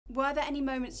Were there any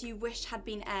moments you wished had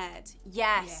been aired?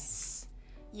 Yes.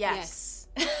 Yes.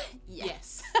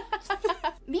 Yes.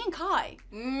 Me and Kai.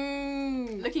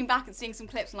 Looking back and seeing some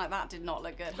clips, I'm like, that did not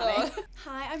look good, honey.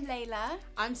 Hi, I'm Layla.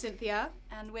 I'm Cynthia.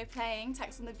 And we're playing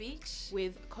Text on the Beach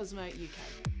with Cosmo UK.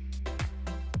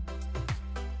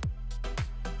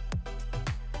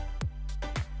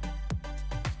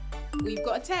 We've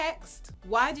got a text.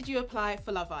 Why did you apply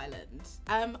for Love Island?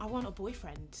 I want a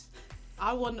boyfriend.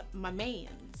 I want my mans.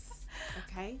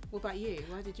 Okay, what about you?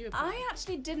 Why did you apply? I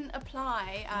actually didn't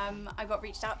apply. I got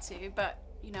reached out to, but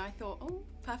you know, I thought, oh,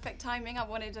 perfect timing. I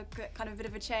wanted a kind of bit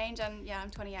of a change, and yeah,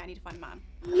 I'm 28, I need to find a man.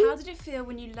 How did it feel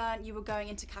when you learned you were going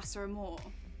into Casa Amor?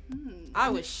 I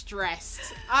was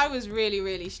stressed. I was really,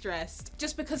 really stressed.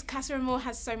 Just because Casa Amor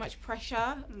has so much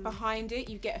pressure behind it.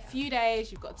 You get a few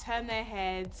days, you've got to turn their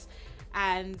heads,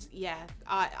 and yeah,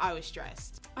 I was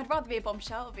stressed. I'd rather be a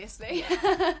bombshell, obviously.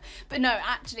 But no,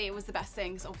 actually it was the best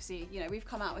thing, 'cause obviously, you know, we've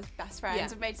come out with best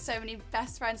friends. We've made so many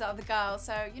best friends out of the girls,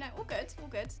 so, you know, all good, all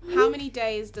good. How many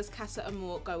days does Casa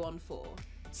Amor go on for?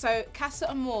 So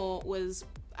Casa Amor was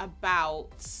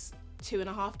about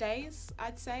 2.5 days,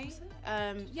 I'd say. Was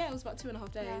it? Yeah, it was about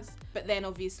 2.5 days. Yeah. But then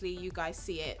obviously you guys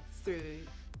see it through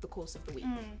the course of the week.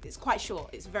 It's quite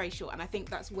short, it's very short, and I think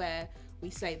that's where we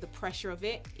say the pressure of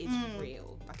it is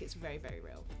real. Like, it's very, very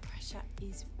real. Pressure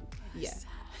is real. Yeah.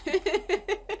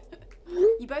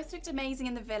 You both looked amazing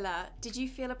in the villa. Did you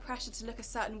feel a pressure to look a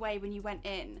certain way when you went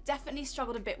in? Definitely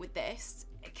struggled a bit with this,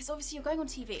 because obviously you're going on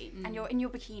TV and you're in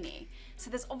your bikini, so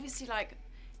there's obviously like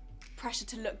pressure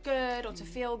to look good or to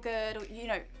feel good, or, you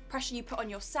know, pressure you put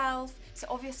on yourself. So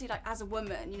obviously, like, as a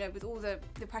woman, you know, with all the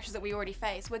pressures that we already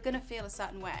face, we're gonna feel a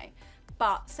certain way.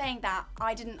 But saying that,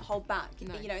 I didn't hold back.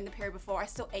 No. You know, in the period before, I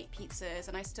still ate pizzas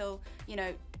and I still, you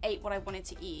know, ate what I wanted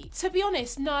to eat. To be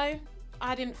honest, no,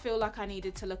 I didn't feel like I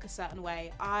needed to look a certain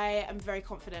way. I am very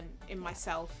confident in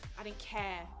myself. I didn't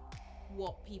care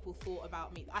what people thought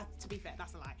about me. To be fair,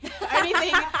 that's a lie.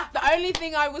 The only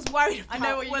thing I was worried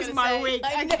about was my wig.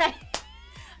 Okay.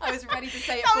 I was ready to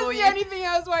say it that for you. was the only thing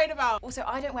I was worried about. Also,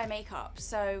 I don't wear makeup,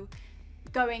 so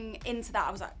going into that,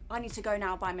 I was like, I need to go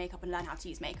now buy makeup and learn how to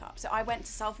use makeup. So I went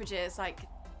to Selfridges like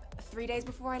 3 days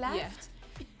before I left.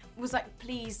 Yeah. Was like,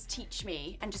 please teach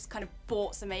me, and just kind of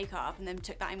bought some makeup and then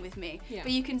took that in with me. Yeah.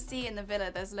 But you can see in the villa,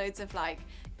 there's loads of like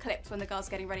clips when the girls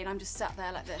are getting ready and I'm just sat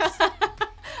there like this.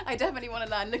 I definitely want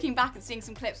to learn. Looking back and seeing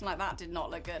some clips, I'm like, that did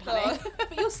not look good, honey.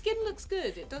 But your skin looks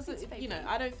good. It doesn't, you know,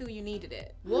 I don't feel you needed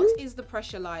it. What is the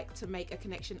pressure like to make a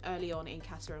connection early on in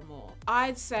Casa Amor?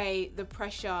 I'd say the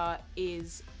pressure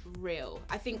is real.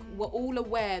 I think we're all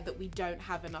aware that we don't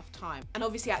have enough time. And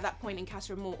obviously at that point in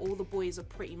Casa Amor, all the boys are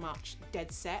pretty much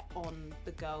dead set on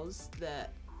the girls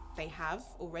that they have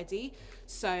already.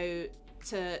 So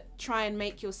to try and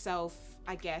make yourself,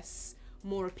 I guess,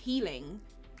 more appealing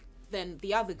than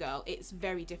the other girl, it's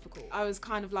very difficult. I was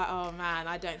kind of like, oh man,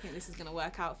 I don't think this is gonna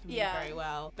work out for me very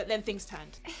well. But then things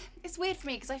turned. It's weird for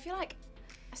me because I feel like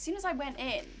as soon as I went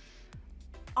in,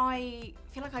 I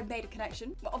feel like I made a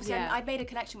connection. Well, obviously I made a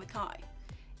connection with Kai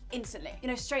instantly. You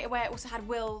know, straight away I also had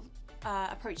Will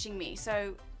approaching me,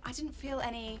 so I didn't feel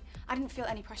any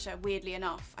pressure, weirdly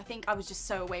enough. I think I was just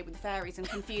so away with the fairies and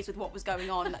confused with what was going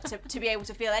on to be able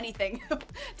to feel anything,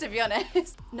 to be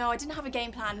honest. No, I didn't have a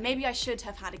game plan. Maybe I should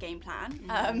have had a game plan.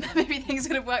 Maybe things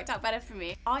would have worked out better for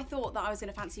me. I thought that I was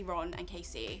gonna fancy Ron and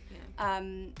Casey.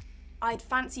 I'd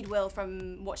fancied Will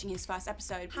from watching his first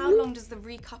episode. How long does the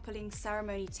recoupling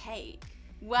ceremony take?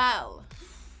 Well,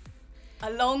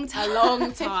 a long time. A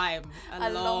long time.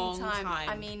 A long time.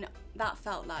 I mean, that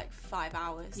felt like 5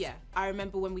 hours. Yeah, I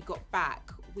remember when we got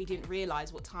back, we didn't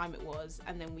realise what time it was,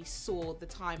 and then we saw the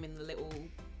time in the little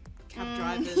cab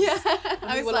drivers.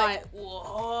 And we were like,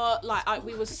 what? Like,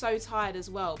 we were so tired as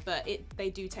well, but they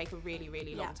do take a really,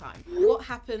 really long time. What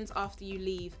happens after you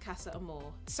leave Casa Amor?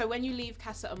 So when you leave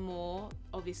Casa Amor,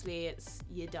 obviously it's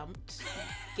you're dumped.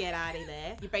 Get out of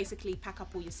there. You basically pack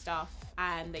up all your stuff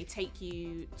and they take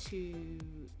you to,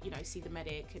 you know, see the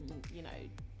medic, and, you know,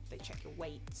 they check your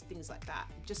weight, things like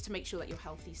that, just to make sure that you're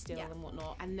healthy still and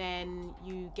whatnot. And then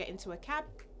you get into a cab,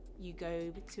 you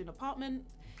go to an apartment,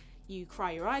 you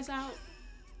cry your eyes out,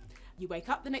 you wake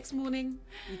up the next morning,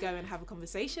 you go and have a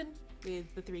conversation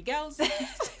with the 3 girls.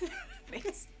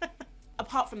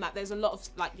 Apart from that, there's a lot of,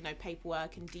 like, you know,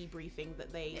 paperwork and debriefing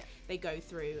that they go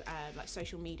through, like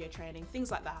social media training, things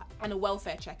like that, and a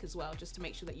welfare check as well, just to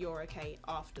make sure that you're okay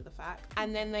after the fact.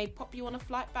 And then they pop you on a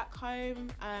flight back home,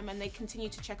 and they continue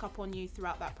to check up on you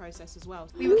throughout that process as well.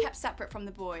 We were kept separate from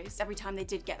the boys. Every time they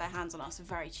did get their hands on us, were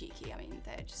very cheeky. I mean,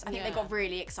 I think they got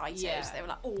really excited. They were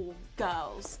like, oh,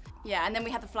 girls. Yeah, and then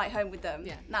we had the flight home with them.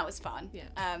 Yeah. And that was fun.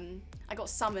 Yeah. I got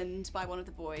summoned by one of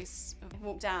the boys. I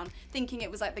walked down thinking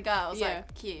it was like the girls,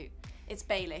 like cute. It's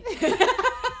Bailey.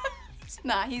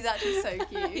 Nah, he's actually so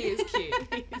cute. He is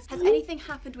cute. Has anything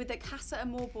happened with the Casa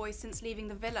Amor boys since leaving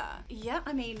the villa? Yeah,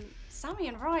 I mean, Sammy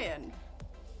and Ryan.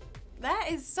 There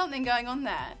is something going on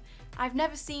there. I've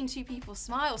never seen two people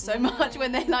smile so much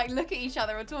when they like look at each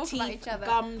other or talk about each other.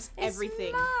 Gums,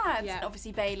 everything. Mad. Yeah.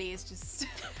 Obviously Bailey is just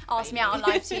asked me out on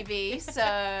live TV, so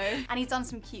and he's done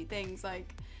some cute things.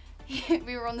 Like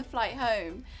we were on the flight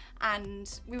home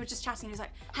and we were just chatting. He was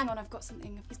like, "Hang on, I've got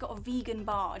something." He's got a vegan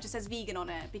bar. It just says vegan on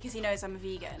it because he knows I'm a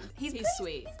vegan. He's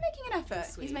sweet. He's making an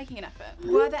effort. He's making an effort.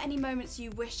 Were there any moments you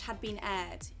wished had been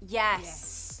aired?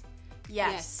 Yes.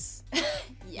 Yes.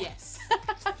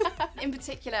 In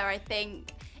particular, I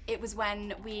think it was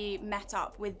when we met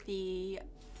up with the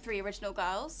 3 original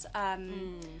girls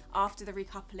after the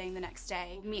recoupling the next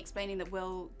day. Me explaining that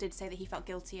Will did say that he felt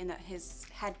guilty and that his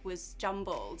head was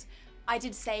jumbled. I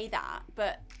did say that,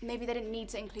 but maybe they didn't need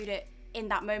to include it in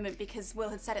that moment because Will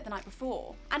had said it the night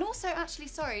before. And also, actually,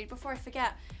 sorry, before I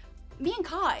forget, me and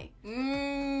Kai.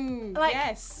 Like,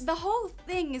 yes. The whole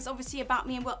thing is obviously about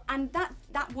me and Will, and that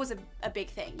was a big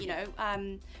thing, you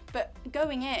know. But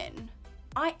going in,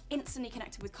 I instantly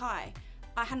connected with Kai.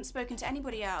 I hadn't spoken to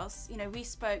anybody else. You know, we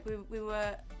spoke. We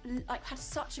were like had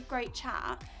such a great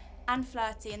chat and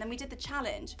flirty, and then we did the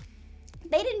challenge.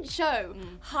 They didn't show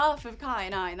half of Kai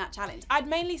and I in that challenge. I'd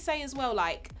mainly say as well,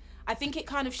 like, I think it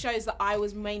kind of shows that I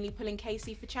was mainly pulling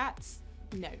Casey for chats.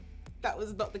 No. That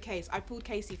was not the case. I pulled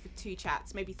Casey for 2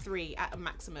 chats, maybe 3 at a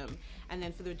maximum, and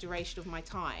then for the duration of my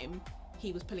time,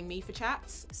 he was pulling me for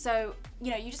chats. So,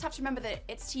 you know, you just have to remember that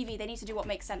it's TV, they need to do what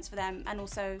makes sense for them, and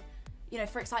also, you know,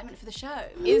 for excitement for the show.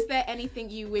 Is there anything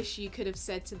you wish you could have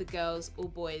said to the girls or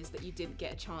boys that you didn't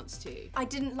get a chance to? I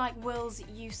didn't like Will's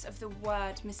use of the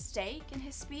word mistake in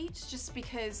his speech, just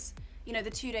because, you know, the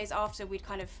 2 days after we'd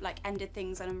kind of like ended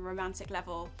things on a romantic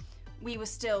level, we were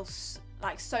still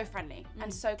like so friendly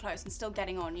and so close and still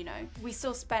getting on, you know. We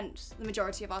still spent the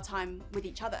majority of our time with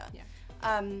each other.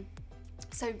 Yeah.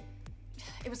 So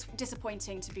it was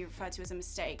disappointing to be referred to as a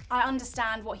mistake. I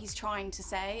understand what he's trying to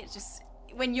say. It's just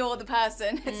when you're the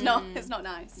person, it's not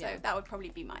nice. So that would probably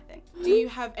be my thing. Do you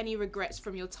have any regrets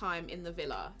from your time in the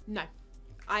villa? No.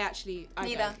 I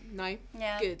Neither. don't. No?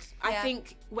 Yeah. Good. I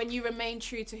think when you remain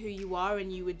true to who you are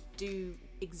and you would do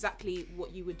exactly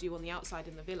what you would do on the outside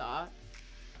in the villa,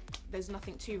 there's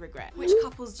nothing to regret. Which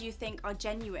couples do you think are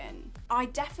genuine? I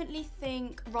definitely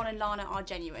think Ron and Lana are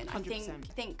genuine. 100%. I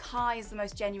think Kai is the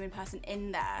most genuine person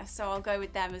in there, so I'll go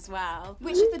with them as well.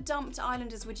 Which of the dumped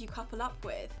islanders would you couple up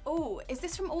with? Oh, is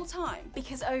this from all time?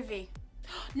 Because Ovi.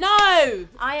 No!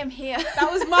 I am here.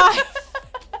 That was mine.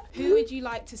 Who would you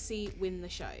like to see win the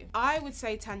show? I would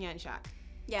say Tanya and Shaq.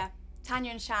 Yeah,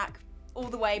 Tanya and Shaq, all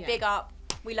the way, big up.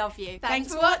 We love you.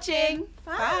 Thanks for watching.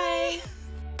 Bye.